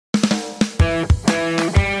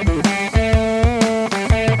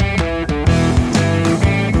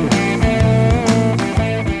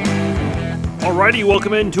Alrighty,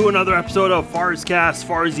 welcome into another episode of Farzcast.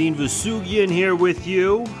 Farzin Vousoughian here with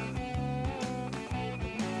you.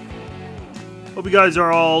 Hope you guys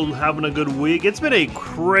are all having a good week. It's been a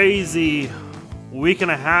crazy week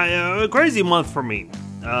and a half, a crazy month for me.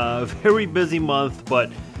 Very busy month,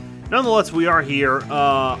 but nonetheless, we are here.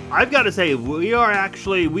 I've got to say,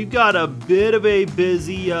 we've got a bit of a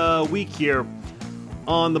busy week here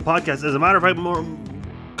on the podcast. As a matter of fact,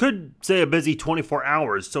 could say a busy 24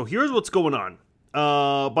 hours. So here's what's going on.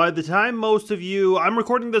 By the time most of you, I'm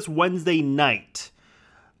recording this Wednesday night.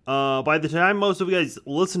 By the time most of you guys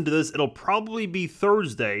listen to this, it'll probably be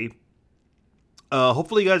Thursday.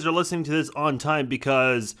 Hopefully you guys are listening to this on time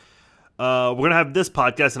because we're going to have this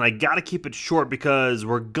podcast, and I got to keep it short because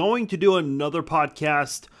we're going to do another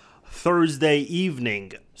podcast Thursday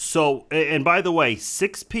evening. So, and by the way,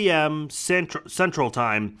 6 p.m. Central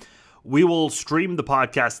Time, we will stream the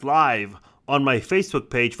podcast live on my Facebook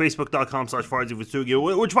page, facebook.com/Farzin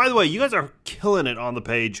Vousoughian, which, by the way, you guys are killing it on the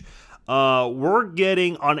page. We're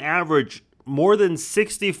getting, on average, more than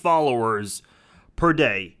 60 followers per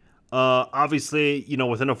day. Obviously,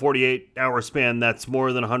 within a 48-hour span, that's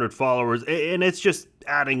more than 100 followers, and it's just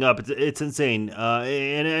adding up. It's insane.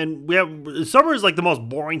 And we have, summer is like the most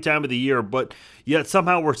boring time of the year, but yet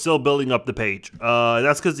somehow we're still building up the page.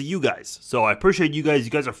 That's because of you guys. So I appreciate you guys. You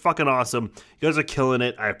guys are fucking awesome. You guys are killing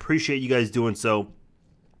it. I appreciate you guys doing so.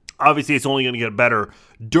 Obviously, it's only going to get better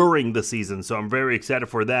during the season, so I'm very excited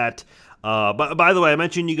for that. But by the way, I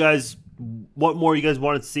mentioned you guys what more you guys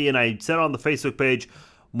wanted to see, and I said on the Facebook page,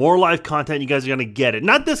 more live content. You guys are going to get it.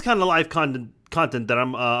 Not this kind of live content that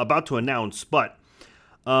I'm about to announce, but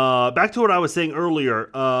back to what I was saying earlier.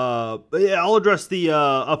 I'll address the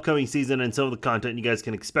upcoming season and some of the content you guys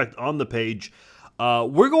can expect on the page.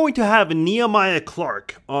 We're going to have Nehemiah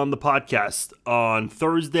Clark on the podcast on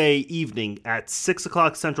Thursday evening at 6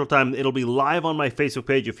 o'clock Central Time. It'll be live on my Facebook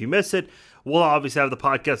page. If you miss it, we'll obviously have the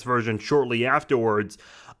podcast version shortly afterwards.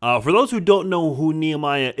 For those who don't know who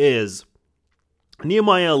Nehemiah is,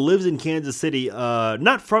 Nehemiah lives in Kansas City,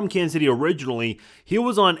 not from Kansas City originally. He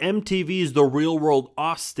was on MTV's The Real World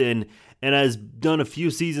Austin and has done a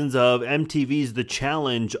few seasons of MTV's The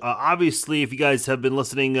Challenge. Obviously, if you guys have been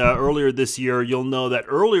listening earlier this year, you'll know that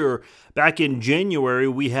earlier, back in January,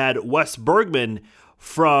 we had Wes Bergman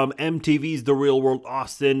from MTV's The Real World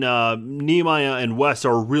Austin. Nehemiah and Wes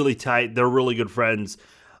are really tight. They're really good friends.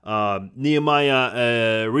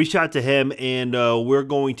 Nehemiah reached out to him, and we're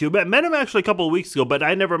going to met him actually a couple of weeks ago, but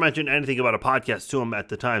I never mentioned anything about a podcast to him at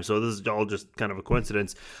the time, so this is all just kind of a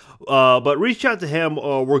coincidence. But reached out to him.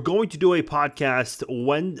 We're going to do a podcast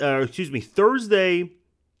Thursday,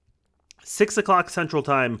 6 o'clock Central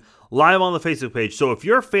Time, live on the Facebook page. So if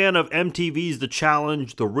you're a fan of MTV's The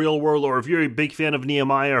Challenge, The Real World, or if you're a big fan of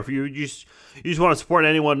Nehemiah, or if you just want to support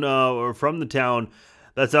anyone from the town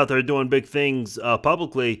that's out there doing big things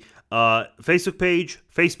publicly, Facebook page,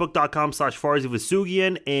 facebook.com/Farzin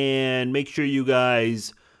Vousoughian, and make sure you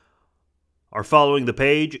guys are following the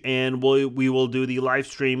page, and we will do the live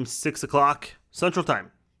stream 6 o'clock Central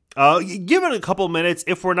Time. Give it a couple of minutes.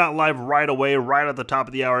 If we're not live right away, right at the top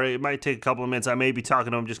of the hour, it might take a couple of minutes. I may be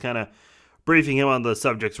talking to him, just kind of briefing him on the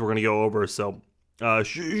subjects we're going to go over, so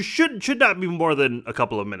should not be more than a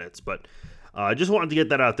couple of minutes, but I just wanted to get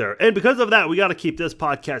that out there. And because of that, we got to keep this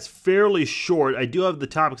podcast fairly short. I do have the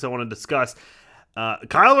topics I want to discuss.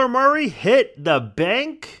 Kyler Murray hit the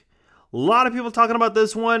bank. A lot of people talking about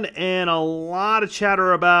this one, and a lot of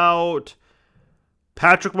chatter about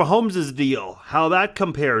Patrick Mahomes' deal, how that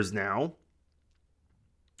compares now.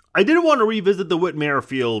 I didn't want to revisit the Whit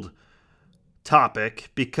Merrifield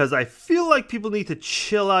topic because I feel like people need to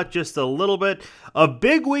chill out just a little bit. A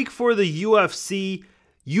big week for the UFC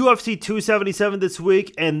 277 this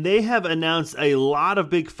week, and they have announced a lot of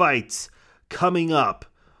big fights coming up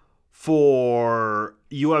for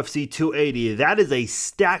UFC 280. That is a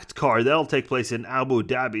stacked card. That'll take place in Abu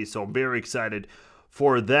Dhabi, so I'm very excited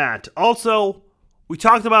for that. Also, we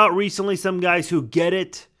talked about recently some guys who get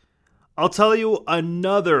it. I'll tell you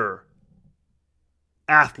another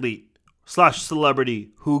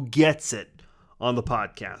athlete/celebrity who gets it on the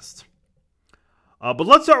podcast. But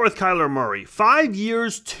let's start with Kyler Murray. 5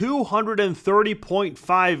 years,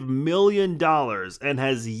 $230.5 million, and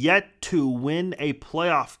has yet to win a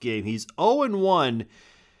playoff game. He's 0-1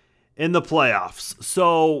 in the playoffs.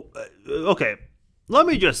 So, okay, let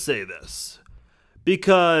me just say this.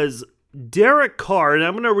 Because Derek Carr, and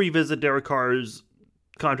I'm going to revisit Derek Carr's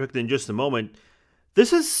contract in just a moment.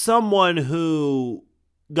 This is someone who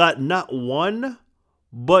got not one,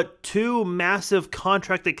 but two massive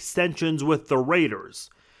contract extensions with the Raiders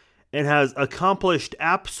and has accomplished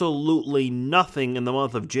absolutely nothing in the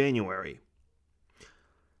month of January.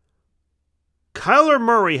 Kyler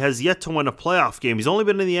Murray has yet to win a playoff game. He's only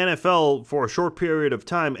been in the NFL for a short period of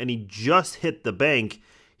time, and he just hit the bank.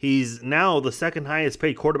 He's now the second highest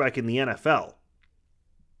paid quarterback in the NFL.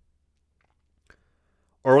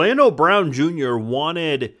 Orlando Brown Jr.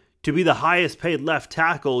 wanted to be the highest paid left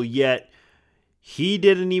tackle, yet he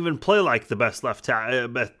didn't even play like the best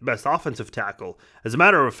best offensive tackle. As a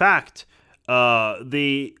matter of fact,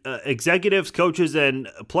 the executives, coaches, and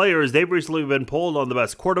players, they've recently been polled on the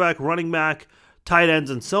best quarterback, running back, tight ends,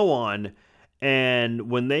 and so on. And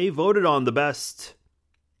when they voted on the best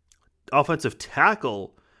offensive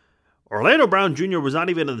tackle, Orlando Brown Jr. was not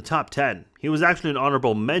even in the top 10. He was actually an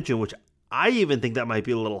honorable mention, which I even think that might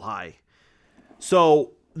be a little high.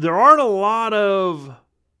 So there aren't a lot of...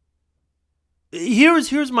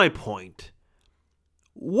 Here's my point.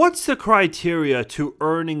 What's the criteria to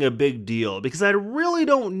earning a big deal? Because I really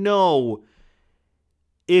don't know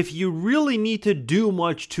if you really need to do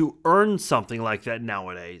much to earn something like that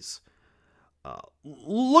nowadays.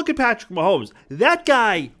 Look at Patrick Mahomes. That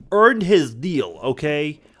guy earned his deal,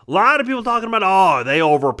 okay? A lot of people talking about, they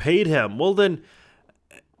overpaid him. Well, then,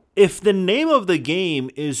 if the name of the game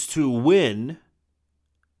is to win,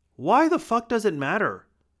 why the fuck does it matter?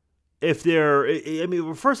 If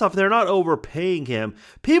first off, they're not overpaying him.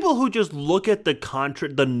 People who just look at the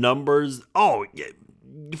contract, the numbers,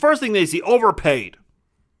 first thing they see, overpaid.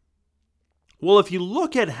 Well, if you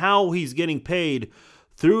look at how he's getting paid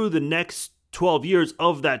through the next 12 years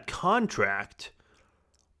of that contract,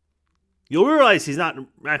 you'll realize he's not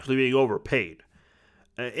actually being overpaid.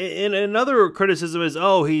 And another criticism is,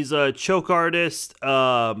 he's a choke artist.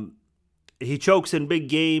 He chokes in big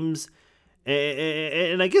games.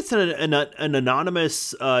 And I guess an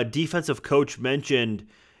anonymous defensive coach mentioned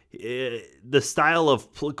the style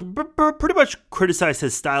of pretty much criticized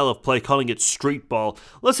his style of play, calling it street ball.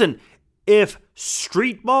 Listen, if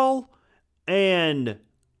street ball and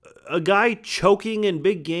a guy choking in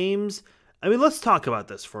big games, let's talk about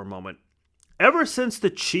this for a moment. Ever since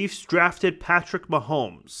the Chiefs drafted Patrick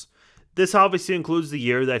Mahomes, this obviously includes the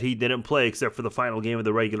year that he didn't play except for the final game of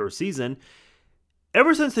the regular season.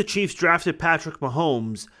 Ever since the Chiefs drafted Patrick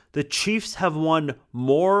Mahomes, the Chiefs have won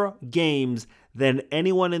more games than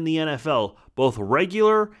anyone in the NFL, both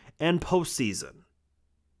regular and postseason.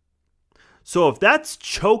 So if that's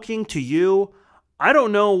choking to you, I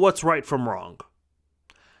don't know what's right from wrong.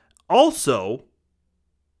 Also,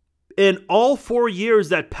 in all 4 years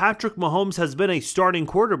that Patrick Mahomes has been a starting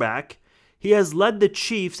quarterback, he has led the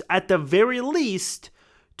Chiefs at the very least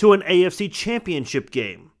to an AFC Championship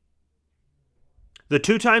game. The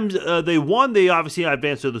 2 times they won, they obviously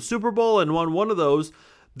advanced to the Super Bowl and won one of those.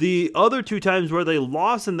 The other 2 times where they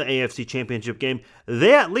lost in the AFC Championship game,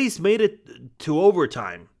 they at least made it to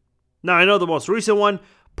overtime. Now, I know the most recent one,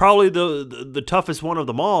 probably the toughest one of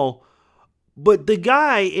them all, but the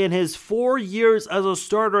guy in his 4 years as a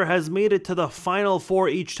starter has made it to the Final Four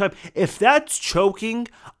each time. If that's choking,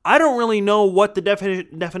 I don't really know what the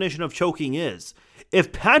definition of choking is.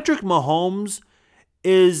 If Patrick Mahomes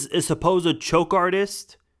is a supposed choke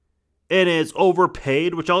artist and is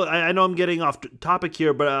overpaid, which I know I'm getting off topic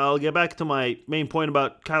here, but I'll get back to my main point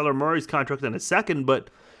about Kyler Murray's contract in a second, but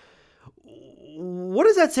what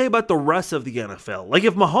does that say about the rest of the NFL? Like,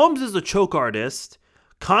 if Mahomes is a choke artist,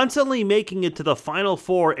 constantly making it to the Final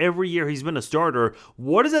Four every year he's been a starter,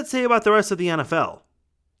 what does that say about the rest of the NFL?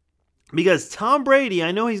 Because Tom Brady,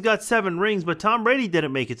 I know he's got 7 rings, but Tom Brady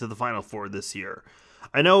didn't make it to the Final Four this year.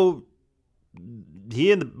 I know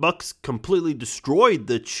he and the Bucs completely destroyed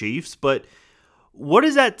the Chiefs, but what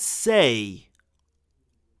does that say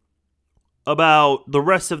about the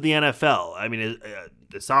rest of the NFL?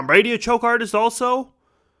 Is Tom Brady a choke artist also?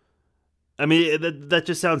 That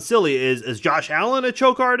just sounds silly. Is Josh Allen a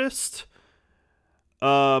choke artist?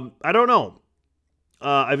 I don't know.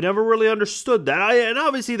 I've never really understood that. And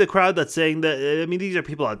obviously the crowd that's saying that, these are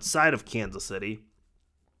people outside of Kansas City.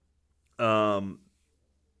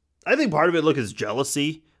 I think part of it, is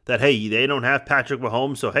jealousy that, hey, they don't have Patrick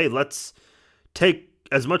Mahomes, so, hey, let's take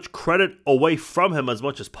as much credit away from him as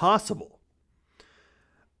much as possible.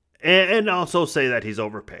 And also say that he's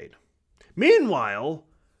overpaid. Meanwhile,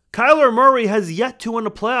 Kyler Murray has yet to win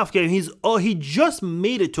a playoff game. He just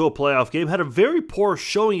made it to a playoff game, had a very poor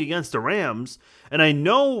showing against the Rams, and I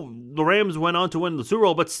know the Rams went on to win the Super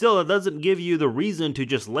Bowl, but still, that doesn't give you the reason to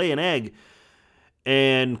just lay an egg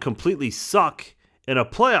and completely suck in a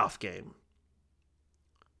playoff game.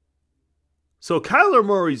 So Kyler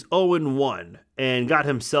Murray's 0-1 and got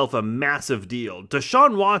himself a massive deal.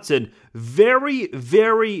 Deshaun Watson, very,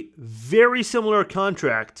 very, very similar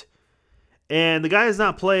contract. And the guy has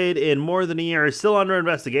not played in more than a year. He's still under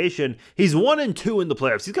investigation. He's 1-2 in the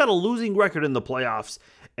playoffs. He's got a losing record in the playoffs,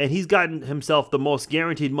 and he's gotten himself the most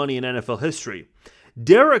guaranteed money in NFL history.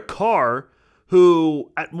 Derek Carr,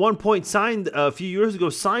 who at one point signed a few years ago,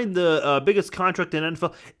 signed the biggest contract in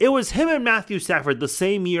NFL. It was him and Matthew Stafford the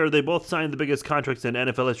same year. They both signed the biggest contracts in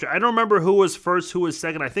NFL history. I don't remember who was first, who was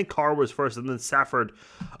second. I think Carr was first, and then Stafford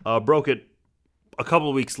broke it a couple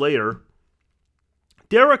of weeks later.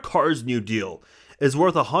 Derek Carr's new deal is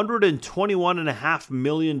worth $121.5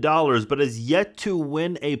 million, but has yet to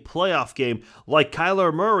win a playoff game. Like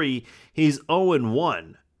Kyler Murray, he's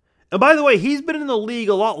 0-1. And by the way, he's been in the league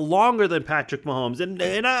a lot longer than Patrick Mahomes.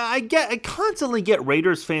 And I constantly get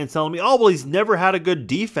Raiders fans telling me, oh, well, he's never had a good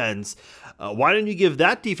defense. Why didn't you give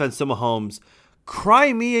that defense to Mahomes?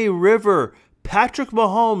 Cry me a river. Patrick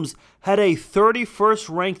Mahomes had a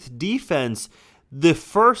 31st ranked defense the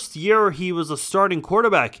first year he was a starting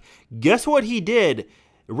quarterback. Guess what he did?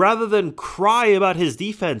 Rather than cry about his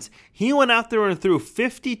defense, he went out there and threw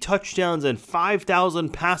 50 touchdowns and 5,000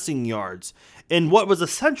 passing yards in what was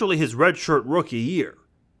essentially his redshirt rookie year,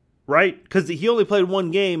 right? Because he only played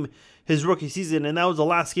one game his rookie season, and that was the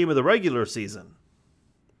last game of the regular season.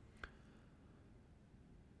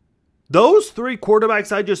 Those three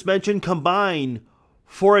quarterbacks I just mentioned combine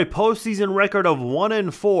for a postseason record of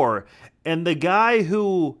 1-4, and the guy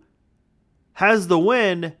who has the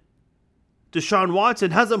win, Deshaun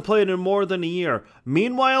Watson, hasn't played in more than a year.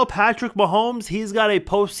 Meanwhile, Patrick Mahomes, he's got a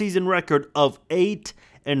postseason record of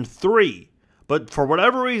 8-3. But for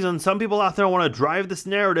whatever reason, some people out there want to drive this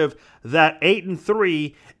narrative that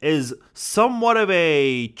 8-3 is somewhat of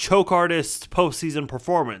a choke artist postseason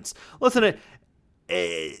performance. Listen,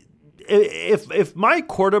 if my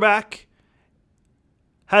quarterback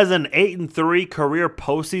has an 8-3 career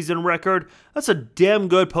postseason record, that's a damn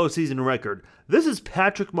good postseason record. This is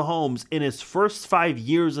Patrick Mahomes in his first 5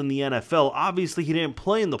 years in the NFL. Obviously, he didn't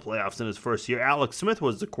play in the playoffs in his first year. Alex Smith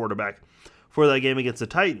was the quarterback for that game against the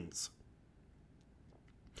Titans.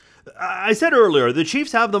 I said earlier, the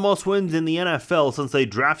Chiefs have the most wins in the NFL since they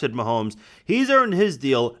drafted Mahomes. He's earned his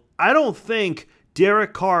deal. I don't think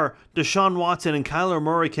Derek Carr, Deshaun Watson, and Kyler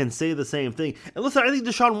Murray can say the same thing. And listen, I think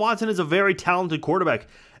Deshaun Watson is a very talented quarterback.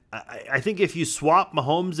 I think if you swap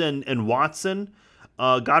Mahomes and Watson,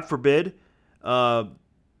 God forbid, I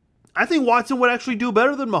think Watson would actually do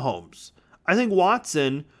better than Mahomes. I think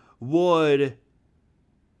Watson would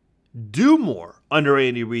do more under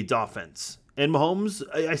Andy Reid's offense. And Mahomes,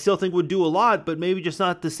 I still think, would do a lot, but maybe just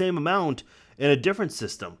not the same amount in a different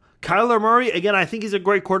system. Kyler Murray, again, I think he's a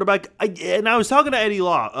great quarterback. And I was talking to Eddie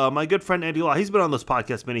Law, my good friend Eddie Law. He's been on this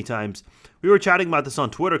podcast many times. We were chatting about this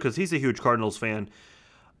on Twitter because he's a huge Cardinals fan.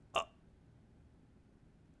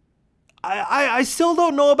 I still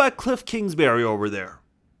don't know about Cliff Kingsbury over there.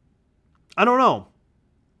 I don't know.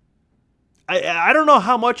 I don't know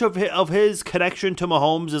how much of his connection to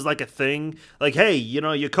Mahomes is like a thing. Like, hey,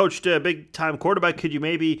 you coached a big-time quarterback. Could you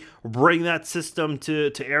maybe bring that system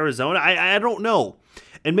to Arizona? I don't know.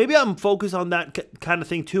 And maybe I'm focused on that kind of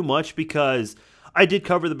thing too much because I did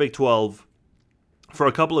cover the Big 12 for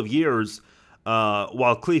a couple of years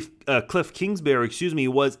while Cliff Kingsbury,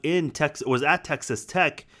 was at Texas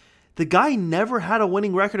Tech. The guy never had a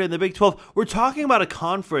winning record in the Big 12. We're talking about a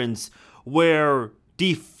conference where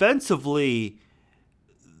defensively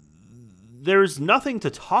there's nothing to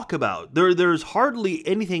talk about. There's hardly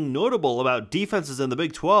anything notable about defenses in the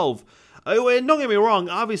Big 12. And don't get me wrong,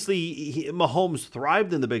 obviously Mahomes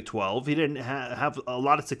thrived in the Big 12. He didn't have a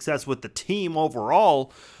lot of success with the team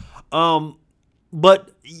overall.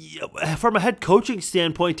 But from a head coaching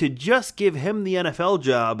standpoint, to just give him the NFL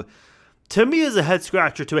job, to me, is a head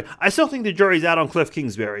scratcher to me. I still think the jury's out on Cliff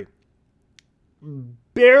Kingsbury.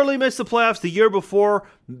 Barely missed the playoffs the year before,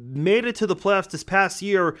 made it to the playoffs this past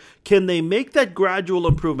year. Can they make that gradual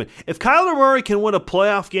improvement? If Kyler Murray can win a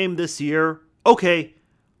playoff game this year, okay.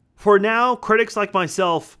 For now, critics like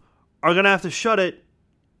myself are going to have to shut it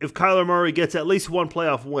if Kyler Murray gets at least one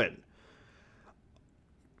playoff win.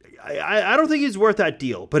 I don't think he's worth that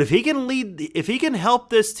deal. But if he can help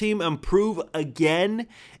this team improve again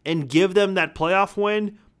and give them that playoff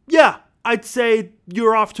win, yeah, I'd say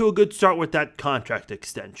you're off to a good start with that contract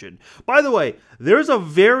extension. By the way, there's a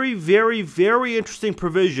very, very, very interesting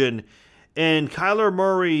provision in Kyler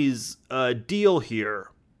Murray's deal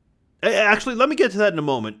here. Actually, let me get to that in a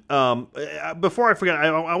moment. Before I forget,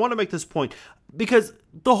 I want to make this point. Because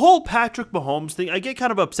the whole Patrick Mahomes thing, I get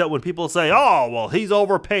kind of upset when people say, oh, well, he's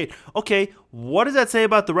overpaid. Okay, what does that say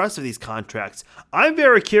about the rest of these contracts? I'm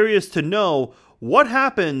very curious to know what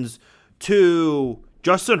happens to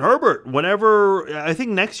Justin Herbert whenever, I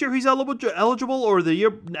think next year he's eligible or the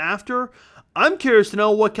year after. I'm curious to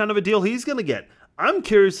know what kind of a deal he's going to get. I'm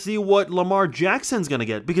curious to see what Lamar Jackson's going to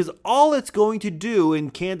get, because all it's going to do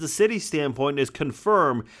in Kansas City's standpoint is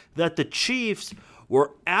confirm that the Chiefs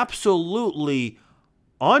were absolutely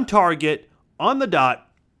on target, on the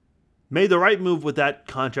dot, made the right move with that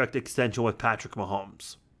contract extension with Patrick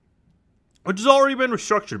Mahomes, which has already been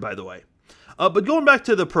restructured, by the way. But going back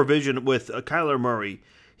to the provision with Kyler Murray,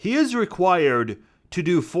 he is required to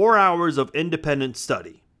do 4 hours of independent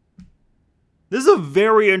study. This is a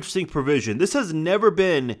very interesting provision. This has never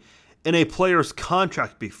been in a player's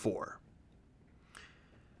contract before.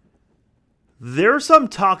 There's some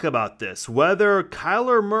talk about this, whether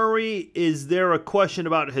Kyler Murray, is there a question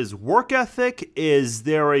about his work ethic? Is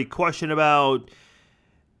there a question about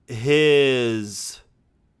his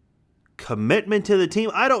commitment to the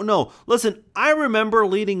team? I don't know. Listen, I remember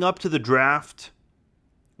leading up to the draft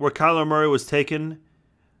where Kyler Murray was taken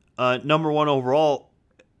number 1 overall.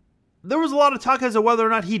 There was a lot of talk as to whether or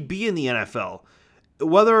not he'd be in the NFL,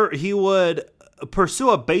 whether he would pursue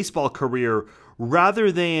a baseball career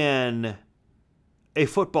rather than a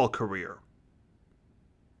football career.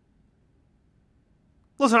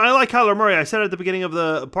 Listen, I like Kyler Murray. I said at the beginning of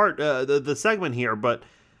the segment here, but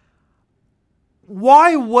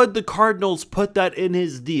why would the Cardinals put that in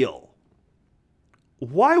his deal?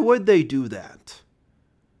 Why would they do that?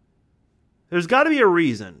 There's got to be a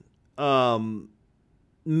reason.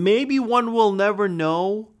 Maybe one will never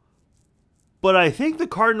know, but I think the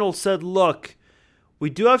Cardinals said, look,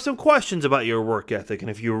 we do have some questions about your work ethic, and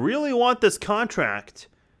if you really want this contract,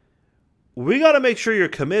 we got to make sure you're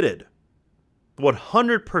committed.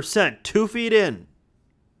 100%, 2 feet in.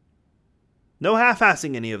 No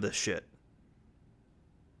half-assing any of this shit.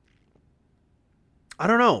 I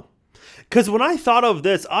don't know. Because when I thought of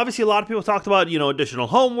this, obviously a lot of people talked about, additional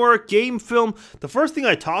homework, game film. The first thing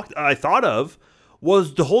I thought of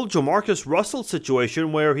was the whole Jamarcus Russell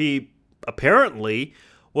situation where he apparently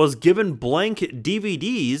was given blank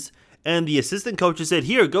DVDs and the assistant coach said,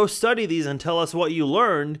 here, go study these and tell us what you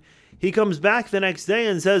learned. He comes back the next day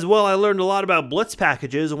and says, well, I learned a lot about blitz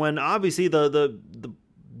packages, when obviously the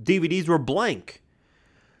DVDs were blank.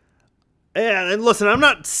 And listen, I'm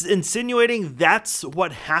not insinuating that's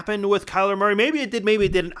what happened with Kyler Murray. Maybe it did, maybe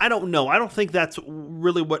it didn't. I don't know. I don't think that's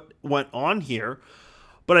really what went on here.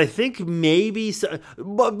 But I think maybe...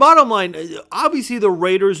 But bottom line, obviously the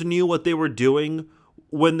Raiders knew what they were doing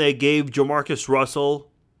when they gave Jamarcus Russell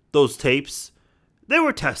those tapes. They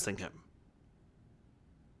were testing him.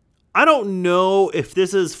 I don't know if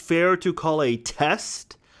this is fair to call a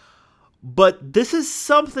test, but this is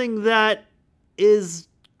something that is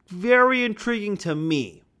very intriguing to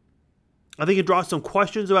me. I think it draws some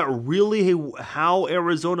questions about really how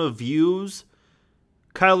Arizona views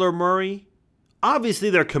Kyler Murray. Obviously,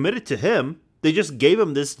 they're committed to him. They just gave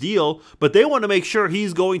him this deal, but they want to make sure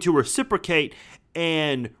he's going to reciprocate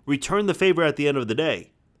and return the favor at the end of the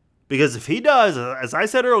day. Because if he does, as I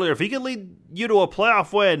said earlier, if he can lead you to a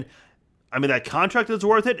playoff win, I mean, that contract is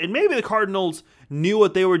worth it. And maybe the Cardinals knew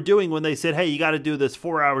what they were doing when they said, hey, you got to do this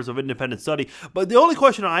 4 hours of independent study. But the only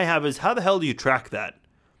question I have is, how the hell do you track that?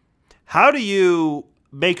 How do you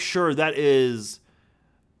make sure that is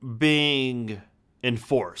being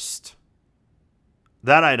enforced?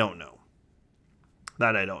 That I don't know.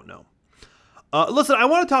 Listen, I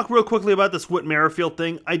want to talk real quickly about this Whit Merrifield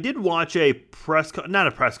thing. I did watch not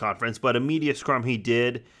a press conference, but a media scrum he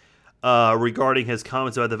did regarding his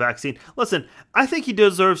comments about the vaccine. Listen, I think he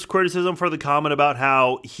deserves criticism for the comment about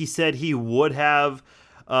how he said he would have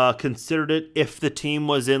considered it if the team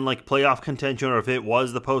was in like playoff contention or if it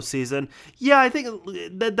was the postseason. Yeah, I think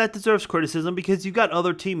that deserves criticism because you've got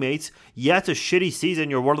other teammates. Yeah, it's a shitty season.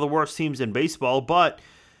 You're one of the worst teams in baseball, but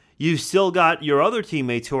you've still got your other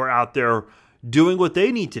teammates who are out there doing what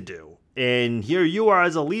they need to do. And here you are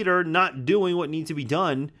as a leader not doing what needs to be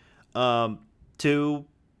done to do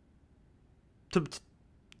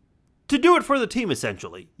it for the team,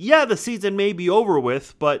 essentially. Yeah, the season may be over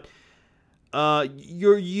with, but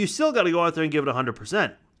you still got to go out there and give it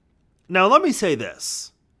 100%. Now, let me say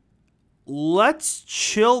this. Let's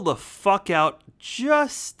chill the fuck out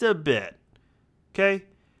just a bit, okay?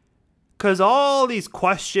 Because all these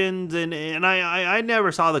questions, and I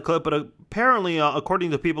never saw the clip, but apparently,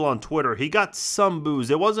 according to people on Twitter, he got some booze.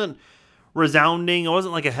 It wasn't resounding. It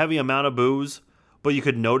wasn't like a heavy amount of booze, but you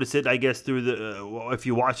could notice it, I guess, through if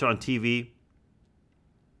you watch it on TV.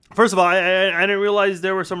 First of all, I didn't realize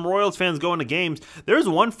there were some Royals fans going to games. There's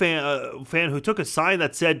one fan who took a sign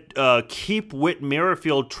that said, keep Whit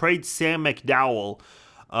Merrifield, trade Sam McDowell.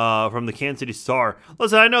 from the Kansas City Star.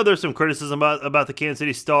 Listen, I know there's some criticism about the Kansas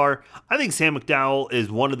City Star. I think Sam McDowell is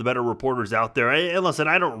one of the better reporters out there. And listen,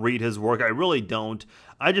 I don't read his work. I really don't.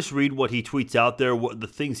 I just read what he tweets out there, the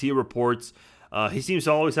things he reports. He seems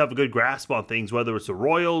to always have a good grasp on things, whether it's the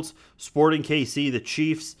Royals, Sporting KC, the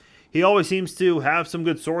Chiefs. He always seems to have some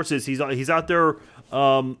good sources. He's out there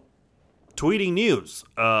tweeting news.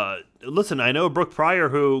 Listen, I know Brooke Pryor,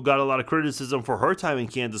 who got a lot of criticism for her time in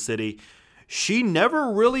Kansas City. She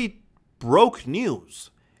never really broke news.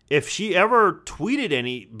 If she ever tweeted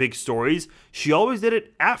any big stories, she always did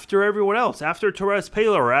it after everyone else, after Therese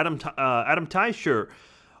Paylor or Adam Teicher,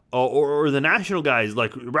 or the national guys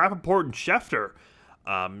like Rappaport and Schefter.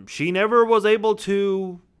 She never was able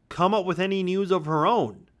to come up with any news of her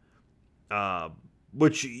own.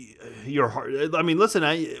 Which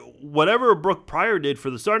listen, whatever Brooke Pryor did for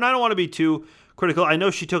the Star, and I don't want to be too critical. I know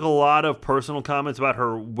she took a lot of personal comments about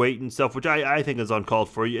her weight and stuff, which I think is uncalled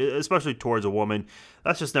for, especially towards a woman.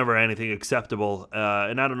 That's just never anything acceptable.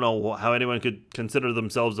 And I don't know how anyone could consider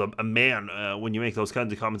themselves a man when you make those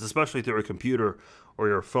kinds of comments, especially through a computer or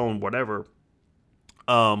your phone, whatever.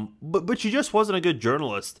 But she just wasn't a good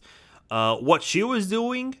journalist. What she was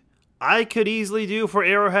doing, I could easily do for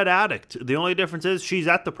Arrowhead Addict. The only difference is she's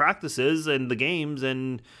at the practices and the games,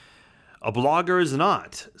 and a blogger is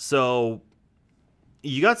not. So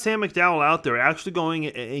you got Sam McDowell out there actually going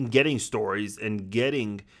and getting stories and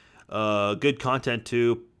getting good content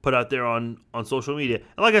to put out there on social media.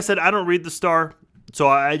 And like I said, I don't read the Star, so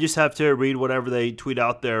I just have to read whatever they tweet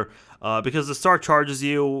out there because the Star charges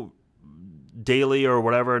you daily or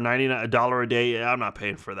whatever, $99 a day. I'm not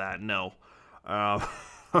paying for that, no.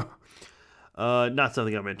 Not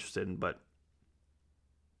something I'm interested in, but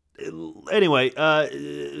anyway,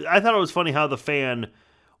 I thought it was funny how the fan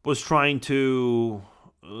was trying to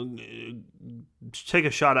take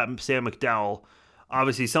a shot at Sam McDowell.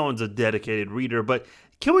 Obviously, someone's a dedicated reader, but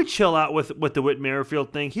can we chill out with the Whit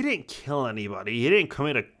Merrifield thing? He didn't kill anybody. He didn't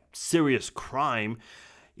commit a serious crime.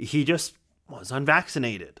 He just was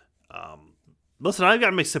unvaccinated. Listen, I've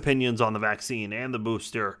got mixed opinions on the vaccine and the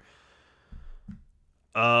booster.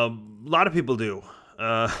 A lot of people do.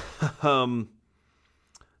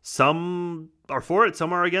 Some are for it,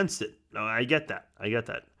 some are against it. I get that.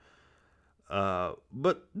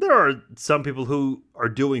 But there are some people who are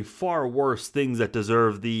doing far worse things that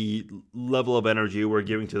deserve the level of energy we're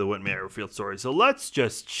giving to the Whit Merrifield story. So let's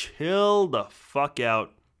just chill the fuck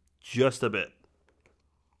out just a bit.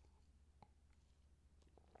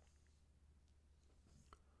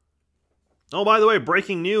 Oh, by the way,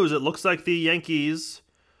 breaking news. It looks like the Yankees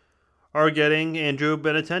are getting Andrew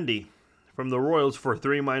Benintendi from the Royals for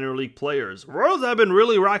 3 minor league players. Royals have been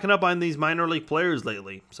really racking up on these minor league players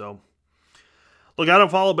lately. So, look, I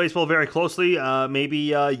don't follow baseball very closely. Maybe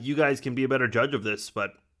you guys can be a better judge of this,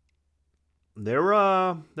 but they're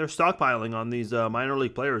stockpiling on these minor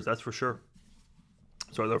league players, that's for sure.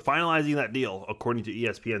 So they're finalizing that deal, according to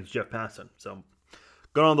ESPN's Jeff Passan. So,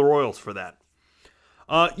 good on the Royals for that.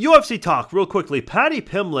 UFC talk, real quickly. Paddy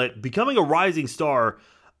Pimblett becoming a rising star.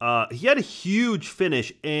 He had a huge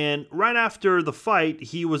finish, and right after the fight,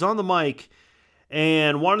 he was on the mic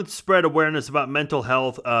and wanted to spread awareness about mental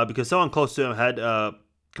health because someone close to him had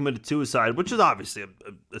committed suicide, which is obviously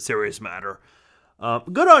a serious matter.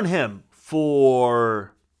 Good on him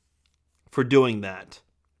for doing that.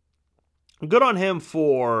 Good on him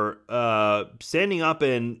for standing up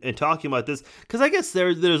and talking about this, because I guess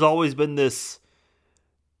there's always been this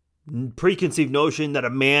preconceived notion that a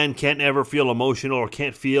man can't ever feel emotional or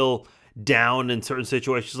can't feel down in certain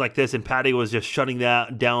situations like this, and Paddy was just shutting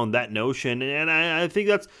down that notion, and I think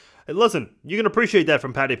that's, listen, you can appreciate that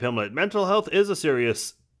from Paddy Pimblett. Mental health is a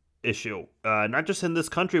serious issue, not just in this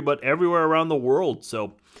country, but everywhere around the world,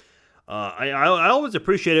 so I always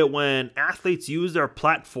appreciate it when athletes use their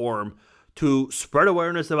platform to spread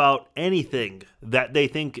awareness about anything that they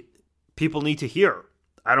think people need to hear.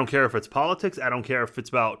 I don't care if it's politics. I don't care if it's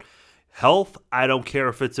about health. I don't care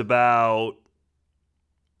if it's about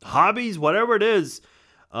hobbies, whatever it is.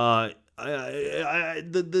 The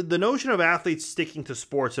notion of athletes sticking to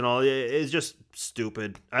sports and all is just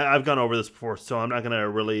stupid. I've gone over this before, so I'm not going to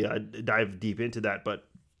really dive deep into that. But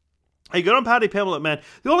hey, good on Paddy Pimblett, man.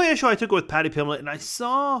 The only issue I took with Paddy Pimblett, and I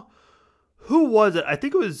saw, who was it? I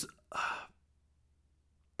think it was...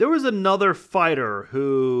 There was another fighter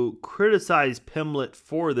who criticized Pimblett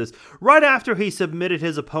for this. Right after he submitted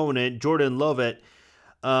his opponent, Jordan Lovett,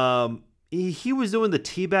 he was doing the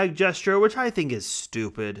teabag gesture, which I think is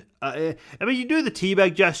stupid. I mean, you do the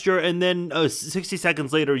teabag gesture, and then 60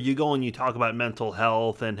 seconds later, you go and you talk about mental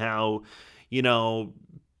health and how,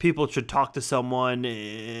 people should talk to someone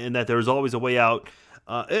and that there's always a way out.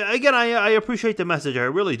 Again, I appreciate the message, I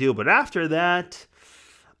really do. But after that,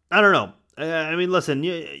 I don't know. I mean, listen,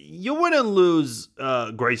 you win and lose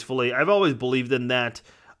gracefully. I've always believed in that.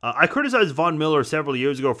 I criticized Von Miller several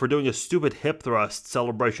years ago for doing a stupid hip thrust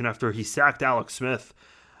celebration after he sacked Alex Smith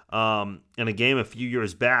in a game a few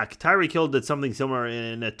years back. Tyreek Hill did something similar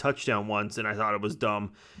in a touchdown once, and I thought it was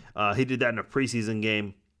dumb. He did that in a preseason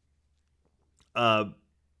game. I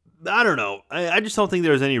don't know. I just don't think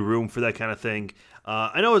there's any room for that kind of thing.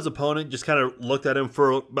 I know his opponent just kind of looked at him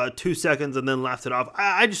for about 2 seconds and then laughed it off.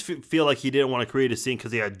 I just feel like he didn't want to create a scene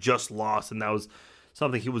because he had just lost, and that was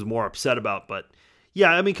something he was more upset about. But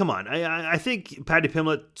yeah, I mean, come on. I think Paddy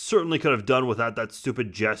Pimblett certainly could have done without that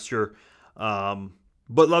stupid gesture.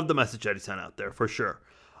 But love the message that he sent out there, for sure.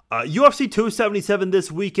 UFC 277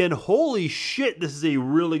 this weekend. Holy shit, this is a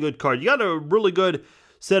really good card. You got a really good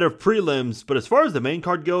set of prelims, but as far as the main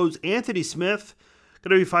card goes, Anthony Smith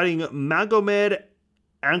going to be fighting Magomed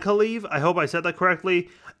Ankalaev. I hope I said that correctly.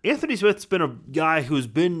 Anthony Smith's been a guy who's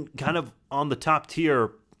been kind of on the top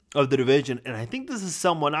tier of the division, and I think this is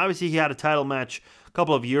someone, obviously he had a title match a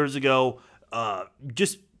couple of years ago,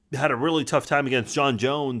 just had a really tough time against John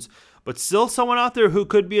Jones, but still someone out there who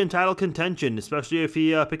could be in title contention, especially if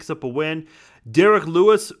he picks up a win. Derek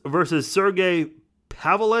Lewis versus Sergey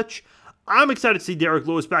Pavlich. I'm excited to see Derek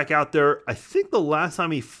Lewis back out there. I think the last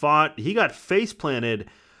time he fought, he got face planted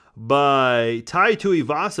by Tai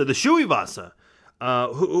Tuivasa, the Shuivasa.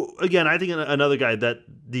 Who, again, I think another guy that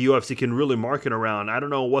the UFC can really market around. I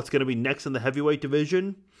don't know what's going to be next in the heavyweight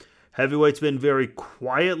division. Heavyweight's been very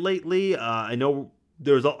quiet lately. I know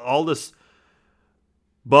there's all this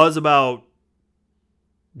buzz about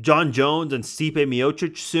John Jones and Stipe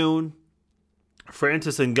Miocic soon.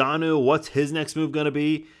 Francis Ngannou, what's his next move going to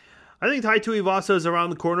be? I think Tai Tuivasa is around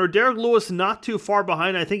the corner. Derek Lewis not too far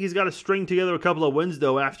behind. I think he's got to string together a couple of wins,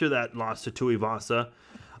 though, after that loss to Tuivasa.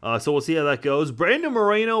 So we'll see how that goes. Brandon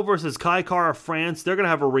Moreno versus Kai Kara France. They're going to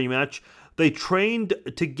have a rematch. They trained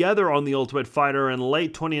together on The Ultimate Fighter in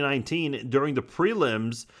late 2019 during the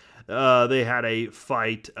prelims. They had a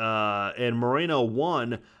fight, and Moreno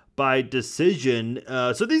won by decision.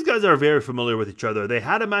 So these guys are very familiar with each other. They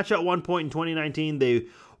had a match at one point in 2019. They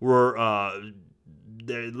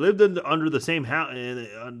lived under the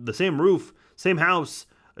same roof, same house,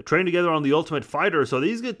 trained together on The Ultimate Fighter. So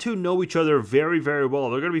these two know each other very, very well.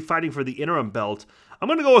 They're going to be fighting for the interim belt. I'm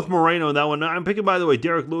going to go with Moreno in that one. I'm picking, by the way,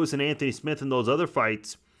 Derek Lewis and Anthony Smith in those other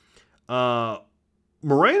fights.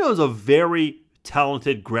 Moreno is a very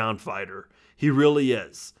talented ground fighter. He really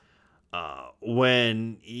is.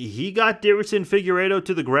 When he got Deiveson Figueiredo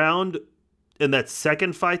to the ground in that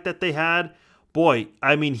second fight that they had, boy,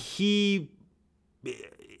 I mean, he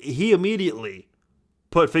immediately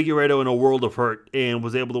put Figueiredo in a world of hurt and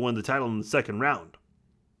was able to win the title in the second round.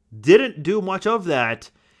 Didn't do much of that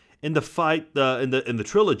in the fight in the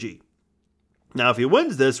trilogy. Now, if he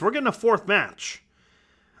wins this, we're getting a fourth match.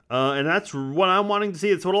 And that's what I'm wanting to see.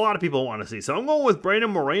 It's what a lot of people want to see. So I'm going with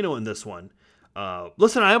Brandon Moreno in this one.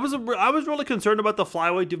 Listen, I was really concerned about the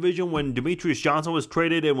flyweight division when Demetrius Johnson was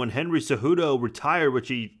traded and when Henry Cejudo retired,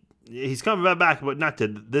 which he's coming back, but not to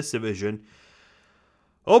this division.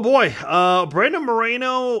 Oh boy, Brandon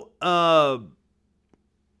Moreno, Deiveson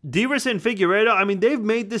Figueiredo, I mean, they've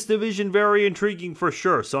made this division very intriguing for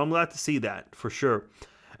sure, so I'm glad to see that, for sure.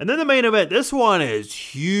 And then the main event, this one is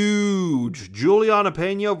huge. Juliana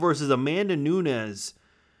Pena versus Amanda Nunes.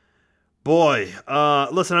 Boy,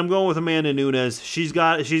 listen, I'm going with Amanda Nunes. She's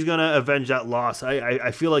going to avenge that loss.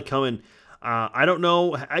 I feel like coming. I don't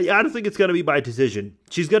know. I don't think it's going to be by decision.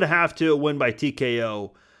 She's going to have to win by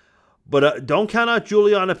TKO. But don't count out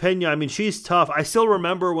Juliana Pena. I mean, she's tough. I still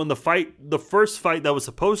remember when the first fight that was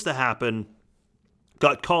supposed to happen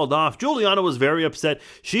got called off. Juliana was very upset.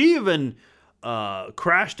 She even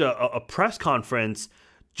crashed a press conference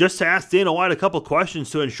just to ask Dana White a couple questions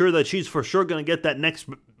to ensure that she's for sure going to get that next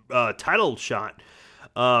title shot.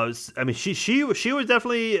 I mean, she was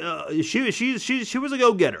definitely she was a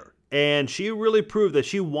go-getter, and she really proved that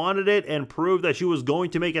she wanted it and proved that she was going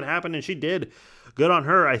to make it happen, and she did. Good on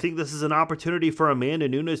her. I think this is an opportunity for Amanda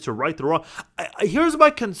Nunes to right the wrong. Here's my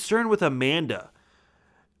concern with Amanda.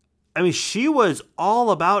 I mean, she was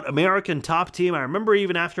all about American Top Team. I remember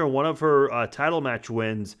even after one of her title match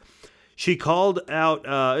wins, she called out,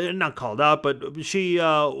 not called out, but she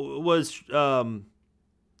was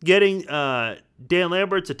getting Dan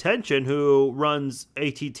Lambert's attention, who runs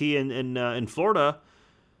ATT in Florida,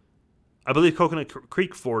 I believe Coconut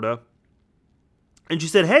Creek, Florida. And she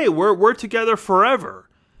said, hey, we're together forever.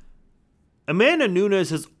 Amanda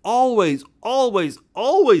Nunes has always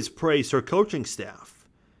praised her coaching staff.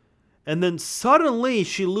 And then suddenly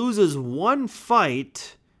she loses one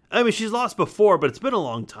fight. I mean, she's lost before, but it's been a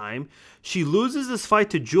long time. She loses this fight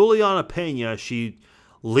to Juliana Pena. She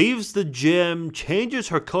leaves the gym, changes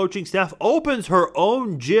her coaching staff, opens her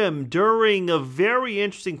own gym during a very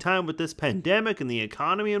interesting time with this pandemic and the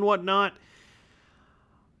economy and whatnot.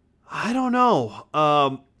 I don't know.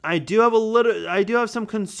 I do have some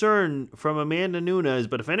concern from Amanda Nunes,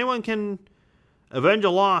 but if anyone can avenge a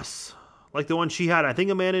loss like the one she had, I think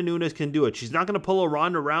Amanda Nunes can do it. She's not going to pull a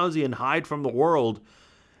Ronda Rousey and hide from the world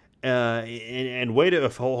and wait a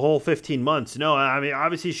whole 15 months. No, I mean,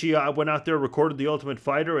 obviously she went out there, recorded The Ultimate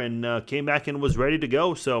Fighter, and came back and was ready to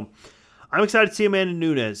go. So I'm excited to see Amanda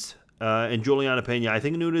Nunes and Juliana Pena. I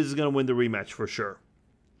think Nunes is going to win the rematch for sure.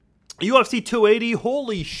 UFC 280,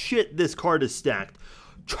 holy shit, this card is stacked.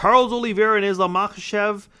 Charles Oliveira and Islam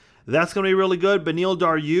Makhachev, that's going to be really good. Beneil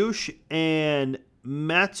Dariush and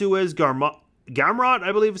Matsuez Gamrot,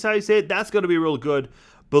 I believe is how you say it. That's going to be real good.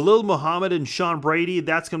 Belal Muhammad and Sean Brady,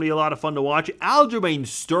 that's going to be a lot of fun to watch. Aljamain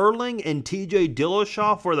Sterling and TJ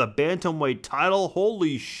Dillashaw for the bantamweight title.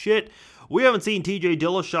 Holy shit. We haven't seen TJ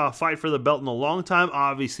Dillashaw fight for the belt in a long time.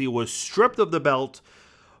 Obviously was stripped of the belt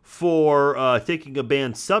for taking a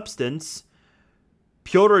banned substance.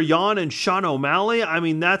 Petr Yan and Sean O'Malley, I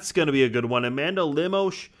mean, that's going to be a good one. Amanda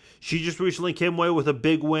Lemos, she just recently came away with a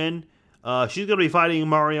big win. She's going to be fighting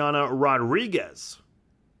Marina Rodriguez,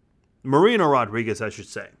 I should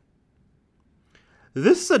say.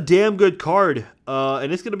 This is a damn good card,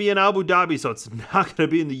 and it's going to be in Abu Dhabi, so it's not going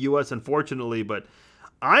to be in the U.S., unfortunately, but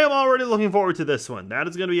I am already looking forward to this one. That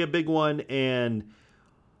is going to be a big one,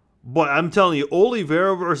 but I'm telling you,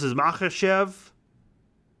 Oliveira versus Makhachev,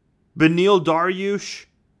 Beneil Dariush,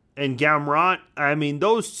 and Gamrot, I mean,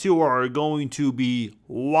 those two are going to be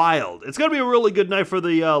wild. It's going to be a really good night for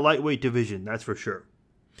the lightweight division, that's for sure.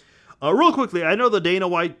 Real quickly, I know the Dana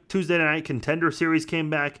White Tuesday Night Contender Series came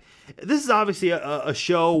back. This is obviously a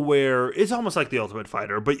show where it's almost like The Ultimate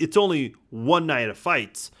Fighter, but it's only one night of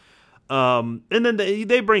fights. And then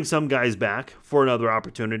they bring some guys back for another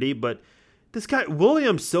opportunity, but this guy,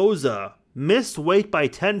 William Souza, missed weight by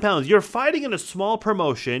 10 pounds. You're fighting in a small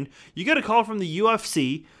promotion. You get a call from the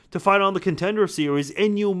UFC to fight on the Contender Series,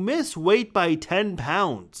 and you miss weight by 10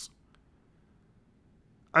 pounds.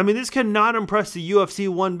 I mean, this cannot impress the UFC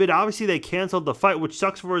one bit. Obviously, they canceled the fight, which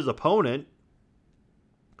sucks for his opponent.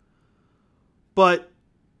 But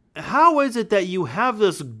how is it that you have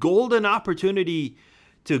this golden opportunity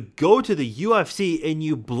to go to the UFC and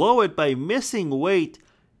you blow it by missing weight?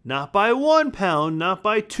 Not by 1 pound, not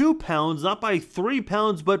by 2 pounds, not by 3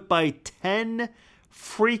 pounds, but by 10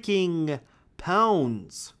 freaking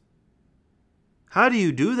pounds. How do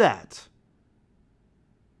you do that?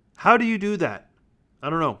 How do you do that? I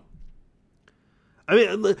don't know. I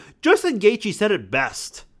mean, Justin Gaethje said it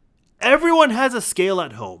best. Everyone has a scale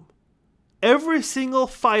at home. Every single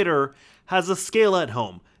fighter has a scale at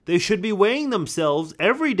home. They should be weighing themselves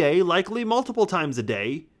every day, likely multiple times a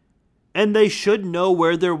day, and they should know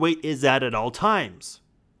where their weight is at all times.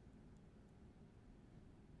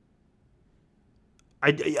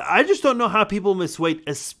 I just don't know how people miss weight,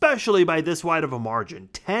 especially by this wide of a margin.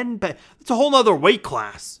 It's a whole other weight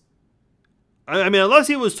class. I mean, unless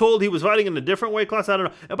he was told he was fighting in a different weight class, I don't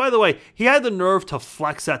know. And by the way, he had the nerve to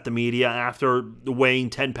flex at the media after weighing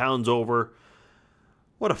 10 pounds over.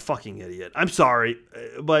 What a fucking idiot. I'm sorry,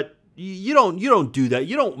 but you don't do that.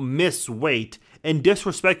 You don't miss weight and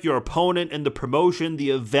disrespect your opponent and the promotion, the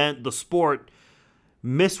event, the sport.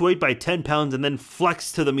 Miss weight by 10 pounds and then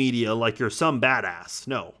flex to the media like you're some badass.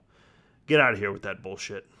 No. Get out of here with that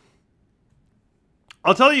bullshit.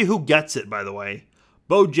 I'll tell you who gets it, by the way.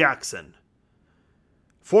 Bo Jackson.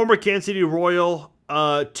 Former Kansas City Royal,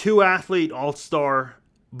 two-athlete all-star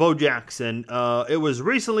Bo Jackson. It was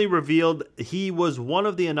recently revealed he was one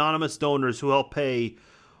of the anonymous donors who helped pay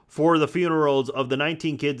for the funerals of the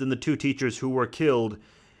 19 kids and the 2 teachers who were killed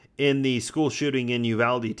in the school shooting in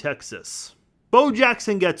Uvalde, Texas. Bo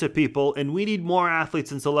Jackson gets it, people, and we need more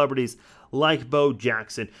athletes and celebrities like Bo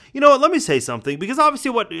Jackson. You know what? Let me say something, because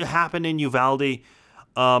obviously what happened in Uvalde,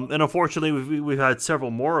 and unfortunately we've had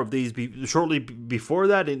several more of these shortly before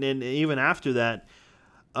that and even after that.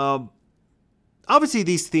 Obviously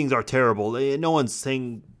these things are terrible. No one's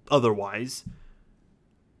saying otherwise.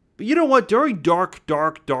 But you know what? During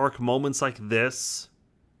dark moments like this,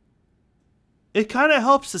 it kind of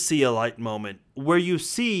helps to see a light moment where you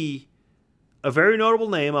see a very notable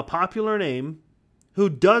name, a popular name, who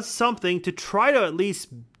does something to try to at least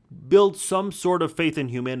build some sort of faith in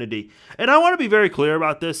humanity. And I want to be very clear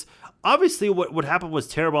about this. Obviously, what happened was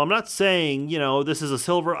terrible. I'm not saying, this is a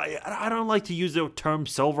silver... I don't like to use the term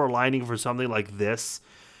silver lining for something like this,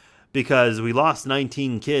 because we lost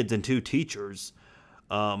 19 kids and 2 teachers.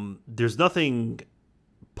 There's nothing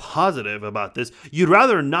positive about this. You'd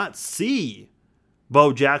rather not see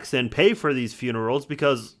Bo Jackson pay for these funerals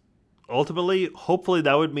because ultimately, hopefully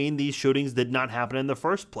that would mean these shootings did not happen in the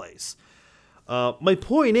first place. My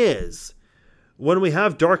point is, when we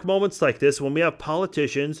have dark moments like this, when we have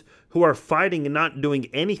politicians who are fighting and not doing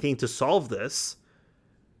anything to solve this,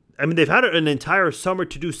 I mean, they've had an entire summer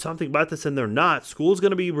to do something about this and they're not. School's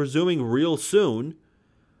going to be resuming real soon.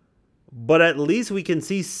 But at least we can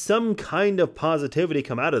see some kind of positivity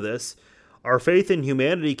come out of this. Our faith in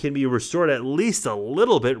humanity can be restored at least a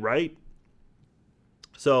little bit, right?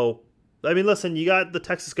 So, I mean, listen, you got the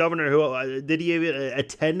Texas governor who, did he even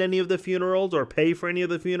attend any of the funerals or pay for any of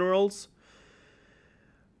the funerals?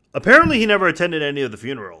 Apparently he never attended any of the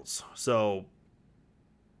funerals. So,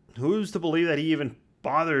 who's to believe that he even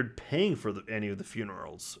bothered paying for any of the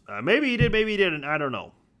funerals? Maybe he did, maybe he didn't. I don't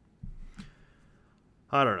know.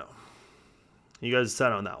 You guys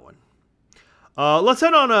decide on that one. Let's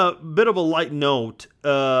end on a bit of a light note.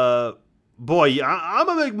 I'm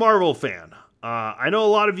a big Marvel fan. I know a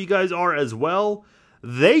lot of you guys are as well.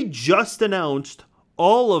 They just announced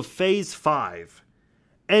all of Phase 5.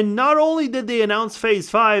 And not only did they announce Phase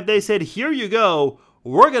 5, they said, here you go,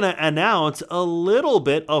 we're going to announce a little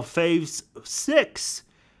bit of Phase 6.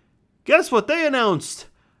 Guess what they announced?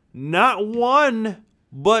 Not one,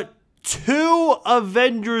 but 2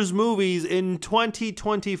 Avengers movies in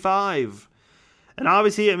 2025. And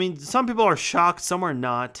obviously, I mean, some people are shocked, some are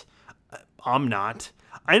not. I'm not.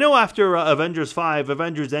 I know after Avengers 5,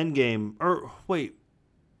 Avengers Endgame, or wait,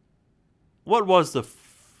 what was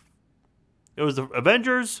it was the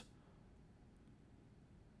Avengers?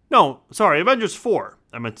 No, sorry, Avengers 4,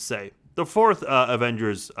 I meant to say. The 4th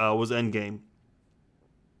Avengers was Endgame.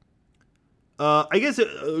 I guess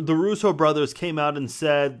the Russo brothers came out and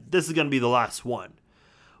said this is going to be the last one.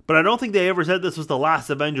 But I don't think they ever said this was the last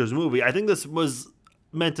Avengers movie. I think this was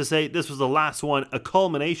meant to say this was the last one, a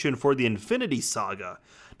culmination for the Infinity Saga.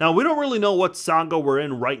 Now, we don't really know what saga we're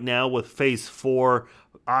in right now with Phase 4.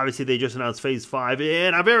 Obviously, they just announced Phase 5,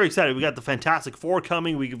 and I'm very excited. We got the Fantastic Four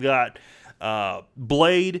coming. We've got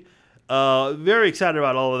Blade. Very excited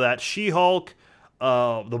about all of that. She-Hulk,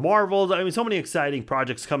 the Marvels. I mean, so many exciting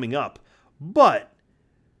projects coming up. But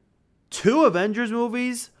 2 Avengers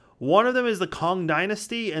movies, one of them is the Kang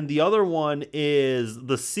Dynasty, and the other one is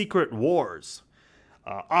the Secret Wars.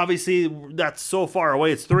 Obviously, that's so far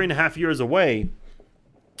away. It's 3.5 years away.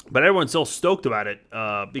 But everyone's still stoked about it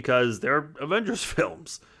because they're Avengers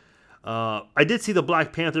films. I did see the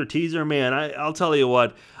Black Panther teaser. Man, I'll tell you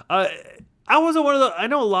what. I wasn't one of the... I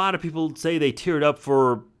know a lot of people say they teared up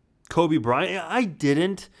for Kobe Bryant. I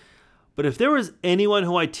didn't. But if there was anyone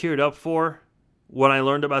who I teared up for when I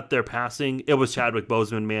learned about their passing, it was Chadwick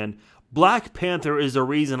Boseman, man. Black Panther is the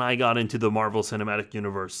reason I got into the Marvel Cinematic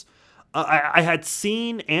Universe. I had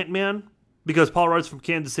seen Ant-Man because Paul Rudd's from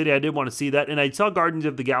Kansas City. I did want to see that. And I saw Guardians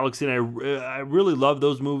of the Galaxy, and I really love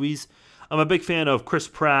those movies. I'm a big fan of Chris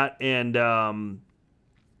Pratt and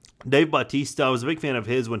Dave Bautista. I was a big fan of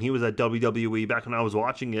his when he was at WWE back when I was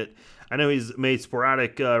watching it. I know he's made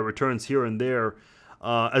sporadic returns here and there,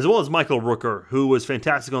 as well as Michael Rooker, who was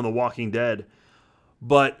fantastic on The Walking Dead.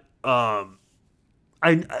 But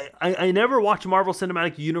I never watched Marvel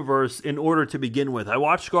Cinematic Universe in order to begin with. I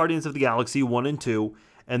watched Guardians of the Galaxy 1 and 2,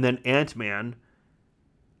 and then Ant-Man,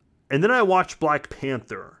 and then I watched Black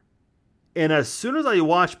Panther. And as soon as I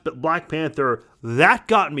watched Black Panther, that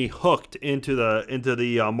got me hooked into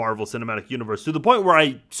the Marvel Cinematic Universe to the point where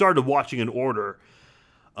I started watching in order.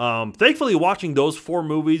 Thankfully, watching those 4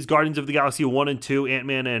 movies, Guardians of the Galaxy 1 and 2,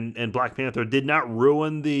 Ant-Man and Black Panther, did not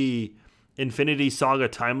ruin the Infinity Saga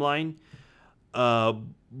timeline.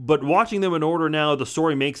 But watching them in order now, the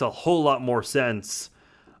story makes a whole lot more sense.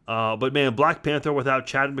 But man, Black Panther without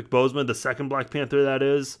Chadwick Boseman, the second Black Panther that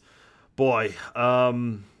is, boy,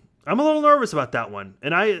 I'm a little nervous about that one.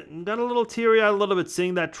 And I got a little teary-eyed a little bit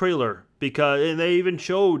seeing that trailer and they even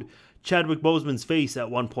showed Chadwick Boseman's face at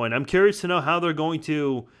one point. I'm curious to know how they're going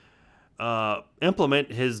to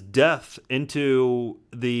implement his death into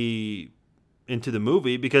the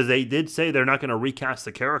movie, because they did say they're not going to recast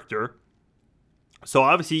the character. So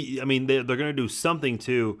obviously, I mean, they're going to do something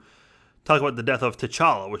to talk about the death of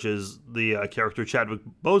T'Challa, which is the character Chadwick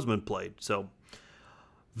Boseman played. So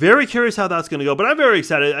very curious how that's going to go, but I'm very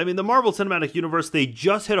excited. I mean, the Marvel Cinematic Universe, they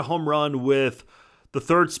just hit a home run with the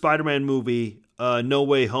 3rd Spider-Man movie, No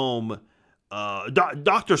Way Home.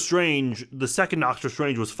 Doctor Strange, the second Doctor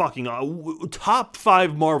Strange, was fucking top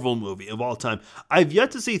 5 Marvel movie of all time. I've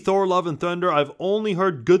yet to see Thor: Love and Thunder. I've only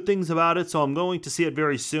heard good things about it, so I'm going to see it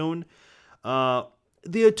very soon.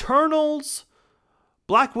 The Eternals,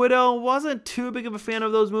 Black Widow, wasn't too big of a fan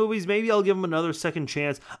of those movies. Maybe I'll give them another second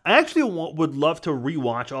chance. I actually would love to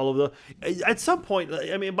rewatch all of them. At some point,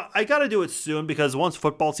 I mean, I got to do it soon because once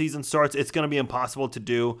football season starts, it's going to be impossible to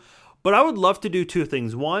do. But I would love to do two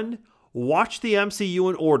things. One, watch the MCU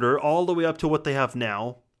in order all the way up to what they have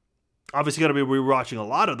now. Obviously, going to be rewatching a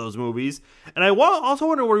lot of those movies. And I also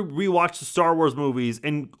want to rewatch the Star Wars movies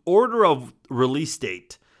in order of release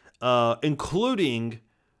date, including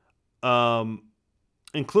The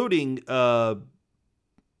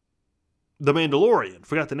Mandalorian.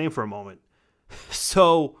 Forgot the name for a moment.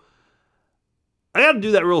 So I got to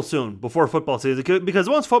do that real soon before football season, because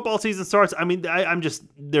once football season starts, I mean,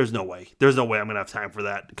 there's no way I'm going to have time for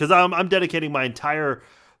that, because I'm dedicating my entire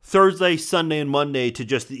Thursday, Sunday, and Monday to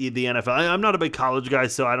just the NFL. I'm not a big college guy,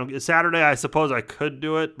 so I don't. Saturday, I suppose I could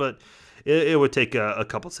do it, but it would take a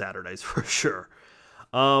couple Saturdays for sure.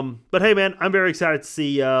 But hey, man, I'm very excited to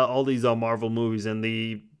see all these Marvel movies and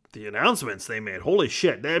the announcements they made. Holy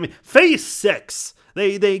shit! I mean, Phase 6.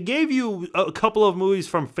 They gave you a couple of movies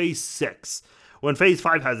from Phase 6 when Phase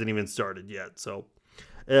 5 hasn't even started yet. So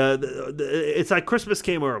it's like Christmas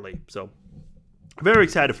came early. So very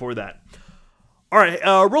excited for that. All right,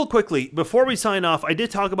 real quickly, before we sign off, I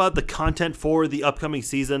did talk about the content for the upcoming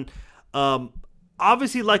season.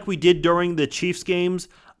 Obviously, like we did during the Chiefs games,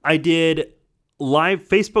 I did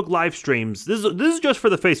Facebook live streams. This is just for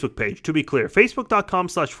the Facebook page, to be clear.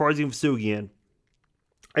 Facebook.com/FarzianVesugian.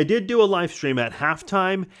 I did do a live stream at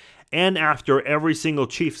halftime and after every single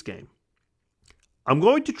Chiefs game. I'm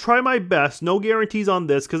going to try my best. No guarantees on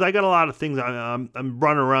this, because I got a lot of things I'm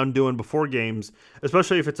running around doing before games,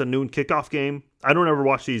 especially if it's a noon kickoff game. I don't ever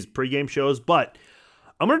watch these pregame shows, but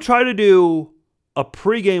I'm going to try to do a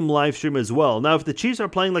pregame live stream as well. Now, if the Chiefs are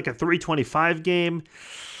playing like a 3:25 game,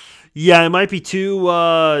 yeah, I might be too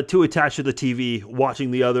attached to the TV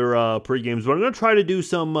watching the other pregames, but I'm going to try to do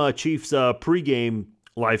some Chiefs pregame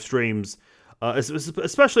live streams.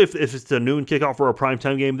 Especially if it's a noon kickoff or a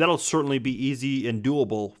primetime game, that'll certainly be easy and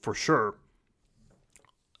doable for sure.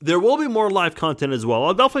 There will be more live content as well.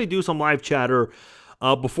 I'll definitely do some live chatter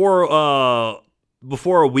before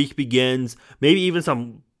a week begins. Maybe even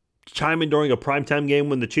some chime in during a primetime game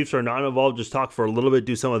when the Chiefs are not involved. Just talk for a little bit,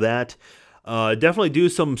 do some of that. Definitely do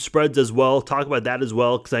some spreads as well. Talk about that as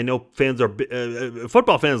well, because I know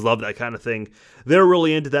football fans love that kind of thing. They're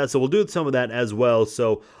really into that, so we'll do some of that as well.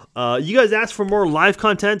 So you guys asked for more live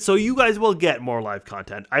content, so you guys will get more live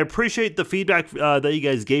content. I appreciate the feedback that you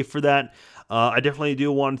guys gave for that. I definitely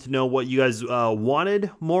do want to know what you guys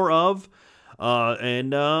wanted more of,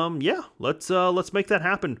 and let's make that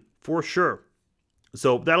happen for sure.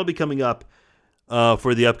 So that'll be coming up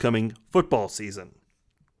for the upcoming football season.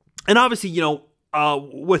 And obviously,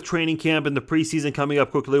 with training camp and the preseason coming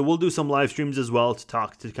up quickly, we'll do some live streams as well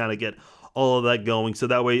to kind of get all of that going. So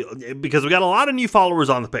that way, because we got a lot of new followers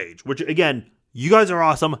on the page, which again, you guys are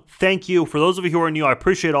awesome. Thank you. For those of you who are new, I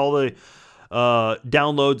appreciate all the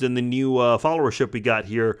downloads and the new followership we got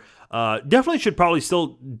here. Definitely should probably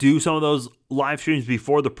still do some of those live streams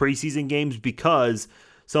before the preseason games, because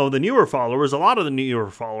some of the newer followers, a lot of the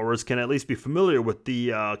newer followers can at least be familiar with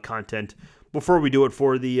the content before we do it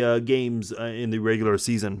for the games in the regular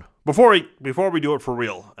season. Before we do it for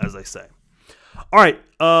real, as they say. All right,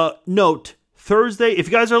 note, Thursday, if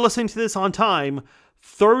you guys are listening to this on time,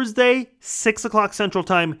 Thursday, 6 o'clock Central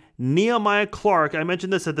Time, Nehemiah Clark, I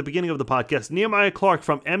mentioned this at the beginning of the podcast, Nehemiah Clark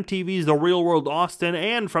from MTV's The Real World Austin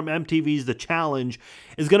and from MTV's The Challenge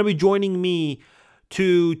is going to be joining me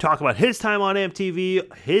to talk about his time on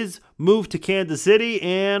MTV, his move to Kansas City,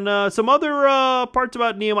 and some other parts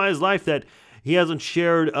about Nehemiah's life that he hasn't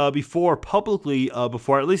shared before publicly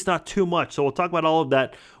before, at least not too much. So we'll talk about all of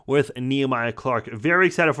that with Nehemiah Clark. Very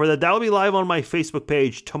excited for that. That will be live on my Facebook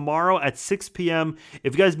page tomorrow at 6 p.m.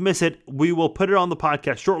 If you guys miss it, we will put it on the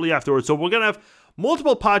podcast shortly afterwards. So we're going to have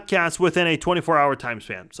multiple podcasts within a 24-hour time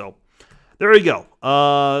span. So there you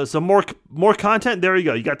go. Some more content. There you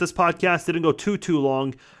go. You got this podcast. Didn't go too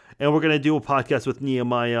long. And we're going to do a podcast with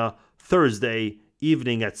Nehemiah Thursday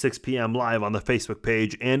evening at 6 p.m. live on the Facebook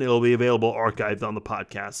page, and it'll be available archived on the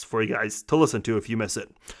podcast for you guys to listen to if you miss it.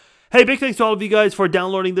 Hey, big thanks to all of you guys for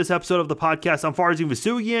downloading this episode of the podcast. I'm Farzian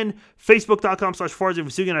Vesugian, Facebook.com/Farzian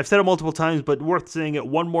Vesugian. I've said it multiple times, but worth saying it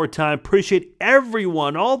one more time. Appreciate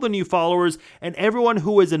everyone, all the new followers, and everyone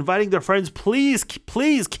who is inviting their friends. Please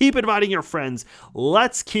keep inviting your friends.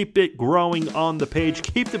 Let's keep it growing on the page.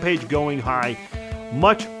 Keep the page going high.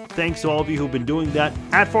 Much thanks to all of you who've been doing that.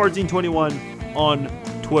 At Farzian21 on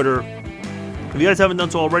Twitter. If you guys haven't done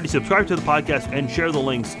so already, subscribe to the podcast and share the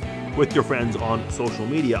links with your friends on social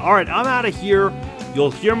media. All right, I'm out of here.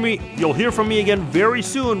 You'll hear from me again very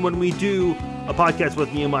soon when we do a podcast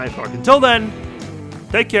with Nehemiah Clark. Until then,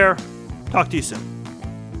 take care. Talk to you soon.